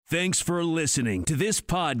Thanks for listening to this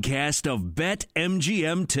podcast of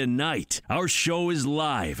BetMGM Tonight. Our show is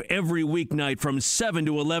live every weeknight from 7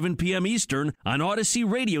 to 11 p.m. Eastern on Odyssey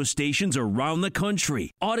radio stations around the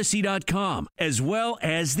country, Odyssey.com, as well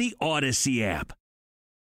as the Odyssey app.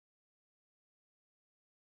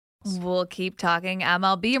 We'll keep talking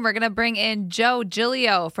MLB, and we're going to bring in Joe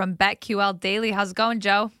Giglio from BetQL Daily. How's it going,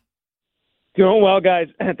 Joe? Doing well, guys.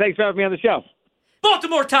 Thanks for having me on the show.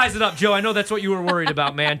 Baltimore ties it up, Joe. I know that's what you were worried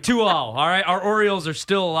about, man. 2-0, all right? Our Orioles are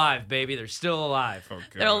still alive, baby. They're still alive.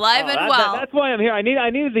 Okay. They're alive and well. That's why I'm here. I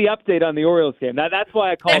needed the update on the Orioles game. That's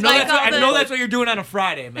why I called. I know that's what you're doing on a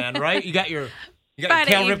Friday, man, right? You got your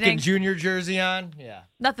Cal Ripken Jr. jersey on? Yeah.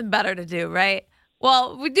 Nothing better to do, right?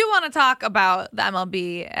 Well, we do want to talk about the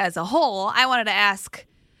MLB as a whole. I wanted to ask,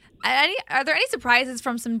 are there any surprises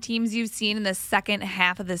from some teams you've seen in the second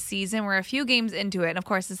half of the season? We're a few games into it. And, of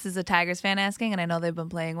course, this is a Tigers fan asking, and I know they've been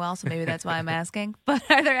playing well, so maybe that's why I'm asking. But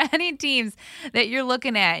are there any teams that you're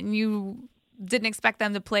looking at and you didn't expect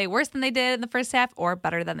them to play worse than they did in the first half or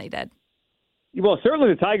better than they did? Well, certainly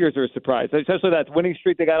the Tigers are a surprise, especially that winning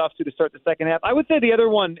streak they got off to start the second half. I would say the other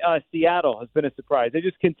one, Seattle, has been a surprise. They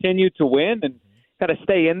just continue to win and kind of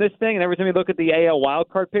stay in this thing. And every time you look at the AL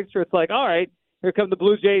wildcard picture, it's like, all right, here come the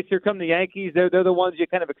Blue Jays, here come the Yankees. They're the ones you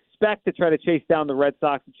kind of expect to try to chase down the Red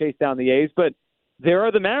Sox and chase down the A's. But there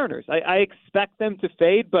are the Mariners. I expect them to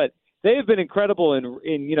fade, but they have been incredible in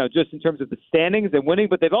just in terms of the standings and winning.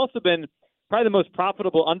 But they've also been probably the most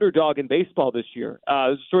profitable underdog in baseball this year.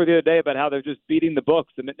 There's a story the other day about how they're just beating the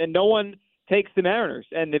books, and no one takes the Mariners.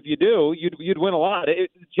 And if you do, you'd win a lot. The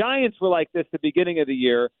Giants were like this at the beginning of the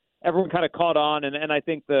year. Everyone kind of caught on, and I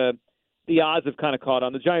think the odds have kind of caught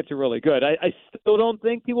on. The Giants are really good. I still don't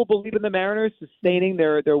think people believe in the Mariners sustaining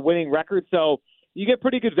their winning record. So you get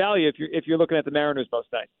pretty good value if you're looking at the Mariners most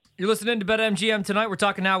nights. You're listening to BetMGM Tonight. We're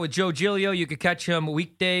talking now with Joe Giglio. You could catch him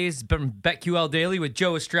weekdays from BetQL Daily with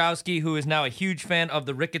Joe Ostrowski, who is now a huge fan of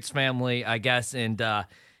the Ricketts family, I guess, and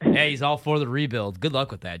yeah, he's all for the rebuild. Good luck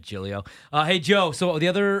with that, Giglio. Hey, Joe, so the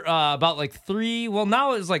other, now it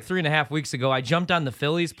was like 3.5 weeks ago, I jumped on the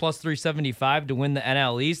Phillies plus 375 to win the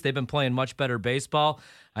NL East. They've been playing much better baseball.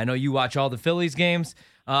 I know you watch all the Phillies games.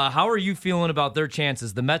 How are you feeling about their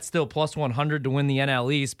chances? The Mets still plus 100 to win the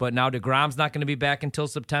NL East, but now DeGrom's not going to be back until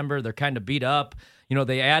September. They're kind of beat up.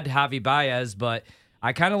 They add Javi Baez, but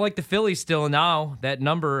I kind of like the Phillies still now, that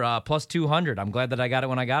number plus 200. I'm glad that I got it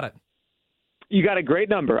when I got it. You got a great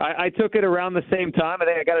number. I took it around the same time. I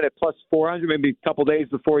think I got it at plus 400, maybe a couple days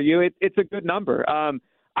before you. It's a good number.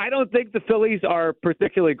 I don't think the Phillies are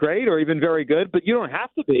particularly great or even very good, but you don't have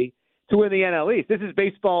to be to win the NL East. This is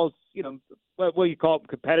baseball's, what you call it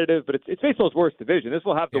competitive, but it's baseball's worst division. This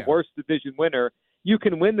will have the worst division winner. You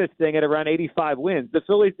can win this thing at around 85 wins. The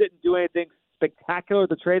Phillies didn't do anything spectacular at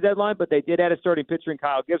the trade deadline, but they did add a starting pitcher in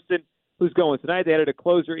Kyle Gibson, who's going tonight. They added a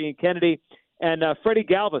closer, Ian Kennedy. And Freddie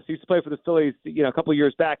Galvis, who used to play for the Phillies, a couple of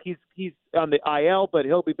years back. He's on the IL, but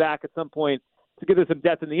he'll be back at some point to give us some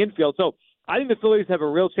depth in the infield. So I think the Phillies have a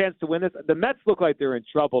real chance to win this. The Mets look like they're in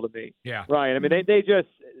trouble to me. Yeah, Ryan. I mean,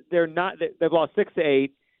 they're not. They've lost 6 to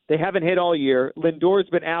 8. They haven't hit all year. Lindor's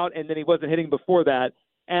been out, and then he wasn't hitting before that.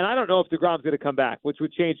 And I don't know if DeGrom's going to come back, which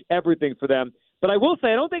would change everything for them. But I will say,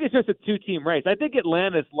 I don't think it's just a two-team race. I think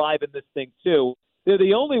Atlanta's live in this thing too. They're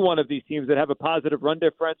the only one of these teams that have a positive run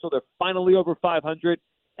differential. They're finally over 500.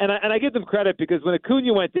 And I give them credit because when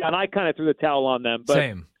Acuna went down, I kind of threw the towel on them. But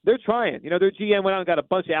Same. They're trying. Their GM went out and got a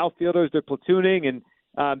bunch of outfielders. They're platooning,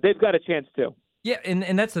 and they've got a chance too. Yeah,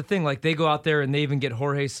 and that's the thing. Like, they go out there and they even get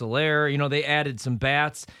Jorge Soler. They added some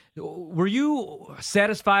bats. Were you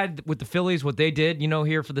satisfied with the Phillies, what they did,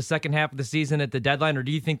 here for the second half of the season at the deadline, or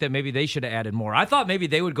do you think that maybe they should have added more? I thought maybe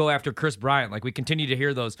they would go after Chris Bryant. Like, we continue to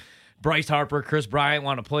hear those Bryce Harper, Chris Bryant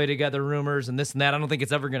want to play together rumors and this and that. I don't think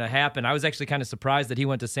it's ever going to happen. I was actually kind of surprised that he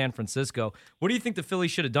went to San Francisco. What do you think the Phillies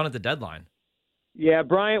should have done at the deadline? Yeah,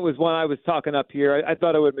 Bryant was one I was talking up here. I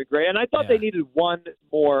thought it would be great. And I thought they needed one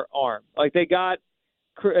more arm. Like, they got,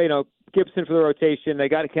 Gibson for the rotation. They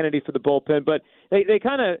got Kennedy for the bullpen. But they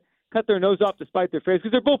kind of cut their nose off to spite their face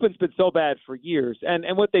because their bullpen's been so bad for years.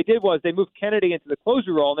 And what they did was they moved Kennedy into the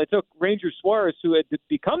closer role, and they took Ranger Suarez, who had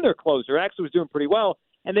become their closer, actually was doing pretty well,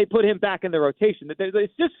 and they put him back in the rotation.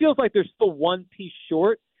 It just feels like they're still one piece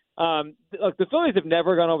short. Look, the Phillies have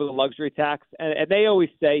never gone over the luxury tax, and they always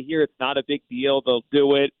say here it's not a big deal. They'll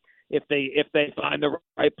do it if they find the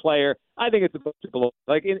right player. I think it's a bunch of bull.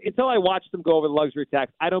 Like, until I watch them go over the luxury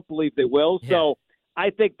tax, I don't believe they will. Yeah. So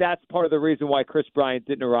I think that's part of the reason why Chris Bryant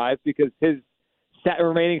didn't arrive, because his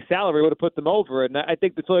remaining salary would have put them over. And I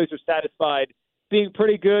think the Phillies are satisfied being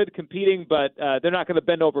pretty good, competing, but they're not going to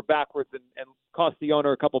bend over backwards and cost the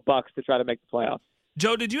owner a couple bucks to try to make the playoffs.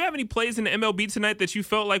 Joe, did you have any plays in the MLB tonight that you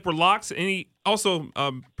felt like were locks? Any also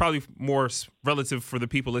probably more relative for the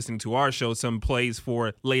people listening to our show, some plays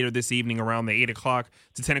for later this evening around the 8 o'clock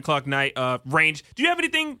to 10 o'clock night range. Do you have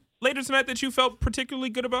anything later tonight that you felt particularly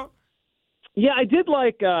good about? Yeah, I did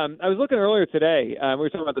like I was looking earlier today. We were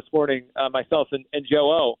talking about this morning, myself and Joe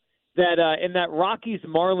O, that in that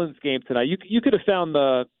Rockies-Marlins game tonight, you could have found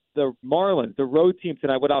the Marlins, the road team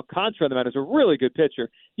tonight, with Alcantara on the mound, is a really good pitcher.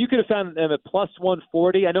 You could have found them at plus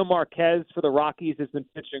 140. I know Marquez for the Rockies has been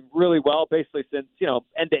pitching really well, basically since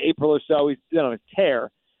end of April or so. He's been on a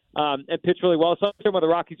tear and pitched really well. So I'm talking about the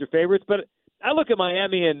Rockies are favorites, but I look at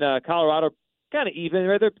Miami and Colorado kind of even.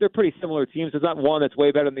 Right? They're pretty similar teams. There's not one that's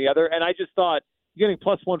way better than the other. And I just thought you're getting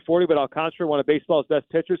plus 140, but Alcantara, one of baseball's best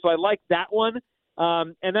pitchers, so I like that one.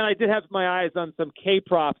 And then I did have my eyes on some K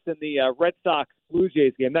props in the Red Sox Blue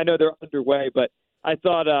Jays game. I know they're underway, but I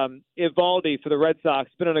thought Eovaldi for the Red Sox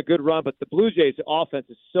has been on a good run, but the Blue Jays offense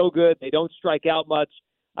is so good. They don't strike out much.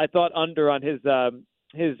 I thought under on his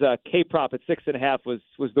K prop at 6.5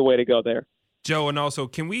 was the way to go there. Joe, and also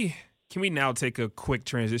can we now take a quick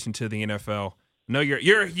transition to the NFL? I know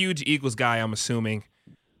you're a huge Eagles guy, I'm assuming.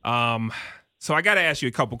 So I got to ask you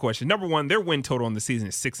a couple questions. Number one, their win total on the season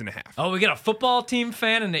is 6.5. Oh, we got a football team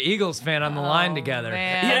fan and the Eagles fan on the line together.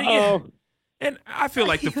 Man. Yeah. And I feel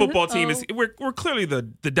like the football team is we're clearly the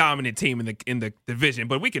dominant team in the division,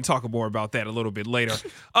 but we can talk more about that a little bit later.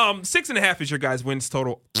 6.5 is your guys' wins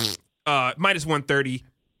total. Minus 130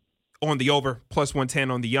 on the over, plus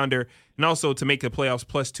 110 on the under, and also to make the playoffs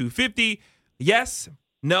plus 250. Yes,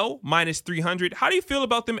 no, minus 300. How do you feel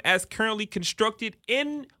about them as currently constructed?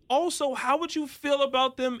 And also, how would you feel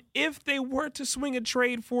about them if they were to swing a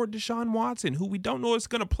trade for Deshaun Watson, who we don't know is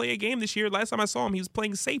going to play a game this year? Last time I saw him, he was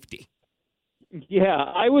playing safety. Yeah,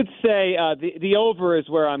 I would say the over is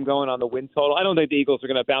where I'm going on the win total. I don't think the Eagles are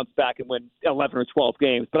going to bounce back and win 11 or 12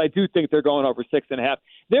 games, but I do think they're going over 6.5.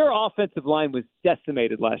 Their offensive line was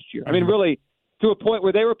decimated last year. I mean, really, to a point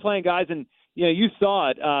where they were playing guys, and you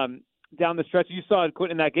saw it down the stretch. You saw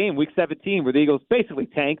it in that game, Week 17, where the Eagles basically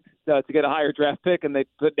tanked to get a higher draft pick, and they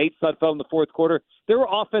put Nate Sudfeld in the fourth quarter. There were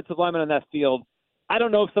offensive linemen on that field. I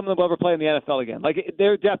don't know if some of them will ever play in the NFL again. Like,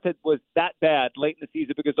 their depth was that bad late in the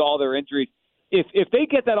season because of all their injuries. If they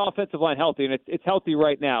get that offensive line healthy, and it's healthy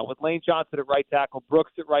right now with Lane Johnson at right tackle,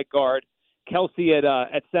 Brooks at right guard, Kelsey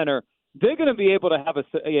at center, they're going to be able to have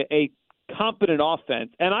a competent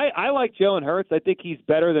offense. And I like Jalen Hurts. I think he's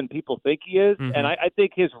better than people think he is, and I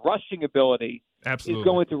think his rushing ability is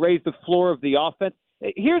going to raise the floor of the offense.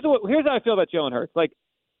 Here's how I feel about Jalen Hurts. Like,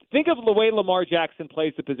 think of the way Lamar Jackson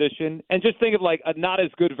plays the position, and just think of like a not as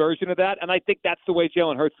good version of that. And I think that's the way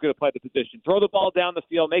Jalen Hurts is going to play the position. Throw the ball down the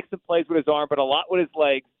field, make some plays with his arm, but a lot with his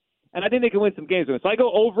legs. And I think they can win some games with him. So I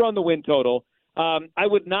go over on the win total. I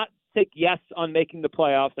would not take yes on making the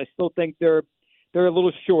playoffs. I still think they're a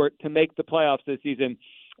little short to make the playoffs this season.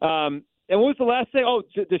 And what was the last thing? Oh,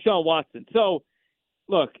 Deshaun Watson. So,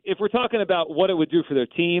 look, if we're talking about what it would do for their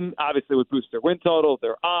team, obviously it would boost their win total,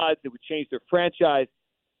 their odds. It would change their franchise.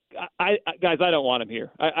 Guys, I don't want him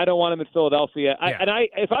here. I don't want him in Philadelphia. Yeah.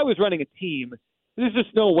 If I was running a team, there's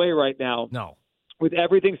just no way right now. No. With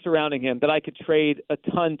everything surrounding him, that I could trade a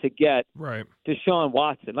ton to get Deshaun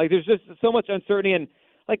Watson. Like, there's just so much uncertainty. And,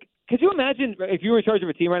 like, could you imagine if you were in charge of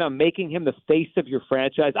a team right now, making him the face of your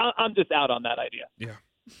franchise? I'm just out on that idea. Yeah.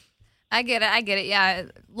 I get it. Yeah,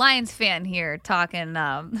 Lions fan here talking.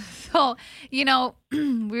 So, we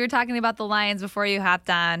were talking about the Lions before you hopped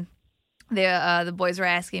on. The boys were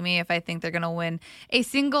asking me if I think they're going to win a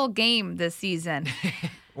single game this season.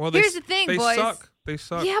 Well, here's the thing, they boys. They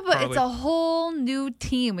suck. Yeah, but probably. It's a whole new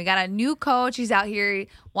team. We got a new coach. He's out here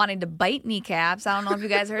wanting to bite kneecaps. I don't know if you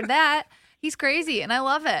guys heard that. He's crazy, and I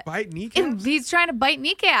love it. Bite kneecaps? He's trying to bite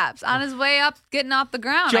kneecaps on his way up, getting off the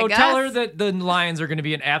ground, Joe, I guess. tell her that the Lions are going to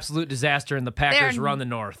be an absolute disaster and the Packers run the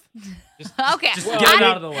North. Okay. Just get it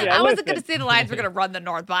out of the way. I wasn't going to say the Lions were going to run the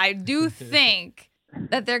North, but I do think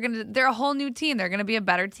that they're a whole new team. They're going to be a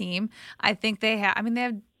better team. I think they have. I mean, they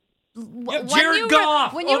have Jared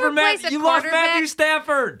Goff over you lost Matthew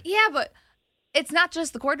Stafford. Yeah, but it's not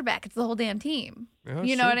just the quarterback; it's the whole damn team. Yeah,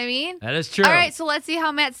 you know what I mean? That is true. All right, so let's see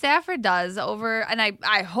how Matt Stafford does and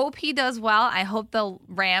I hope he does well. I hope the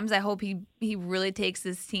Rams. I hope he really takes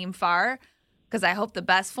this team far, because I hope the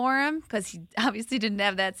best for him, because he obviously didn't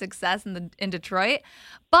have that success in Detroit.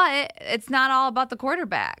 But it's not all about the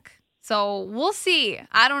quarterback. So we'll see.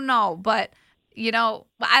 I don't know, but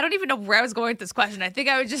I don't even know where I was going with this question. I think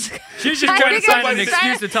I was just. She's just I trying to think I find was an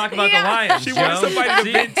trying excuse to talk about the Yeah. Lions. She wanted Joe. somebody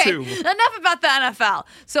to vent to. Enough about the NFL.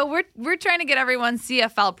 So we're trying to get everyone's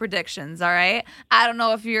CFL predictions. All right. I don't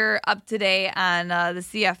know if you're up to date on the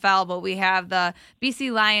CFL, but we have the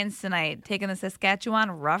BC Lions tonight taking the Saskatchewan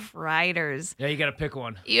Rough Riders. Yeah, you got to pick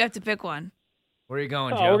one. You have to pick one. Where are you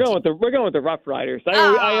going, Oh, Joe? we're going with the Rough Riders. I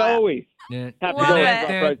always have to Love go with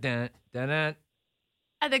it. Rough Riders.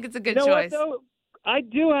 I think it's a good You know what, choice. though? I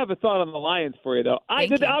do have a thought on the Lions for you, though.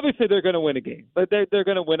 Thank you. Obviously, they're going to win a game, but they're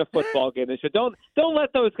going to win a football game. So don't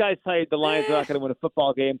let those guys tell you the Lions are not going to win a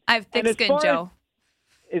football game. I have thick And as skin, far as- Joe.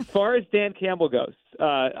 As far as Dan Campbell goes,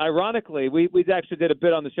 ironically, we actually did a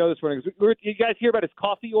bit on the show this morning. You guys hear about his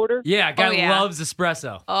coffee order? Yeah, guy yeah. loves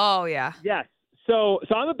espresso. Oh yeah. Yes. So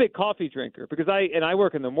I'm a big coffee drinker because I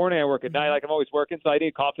work in the morning, I work at night, like I'm always working, so I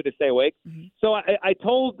need coffee to stay awake. Mm-hmm. So I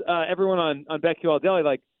told everyone on BetQL Daily,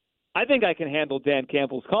 like, I think I can handle Dan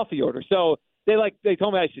Campbell's coffee order. So they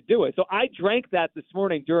told me I should do it. So I drank that this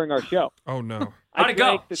morning during our show. Oh no. How'd it go?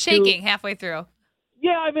 drank the Shaking halfway through.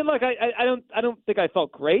 Yeah, I mean, look, I don't think I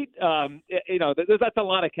felt great. That's a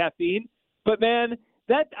lot of caffeine. But man,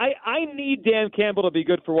 I need Dan Campbell to be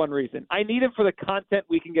good for one reason. I need him for the content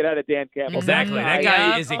we can get out of Dan Campbell. Exactly. That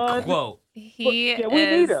guy is a quote. He Yeah, we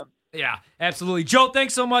is. need him. Yeah, absolutely. Joe,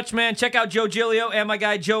 thanks so much, man. Check out Joe Giglio and my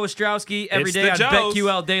guy Joe Ostrowski every It's day the on Joes.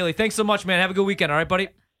 BetQL Daily. Thanks so much, man. Have a good weekend. All right, buddy?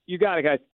 You got it, guys.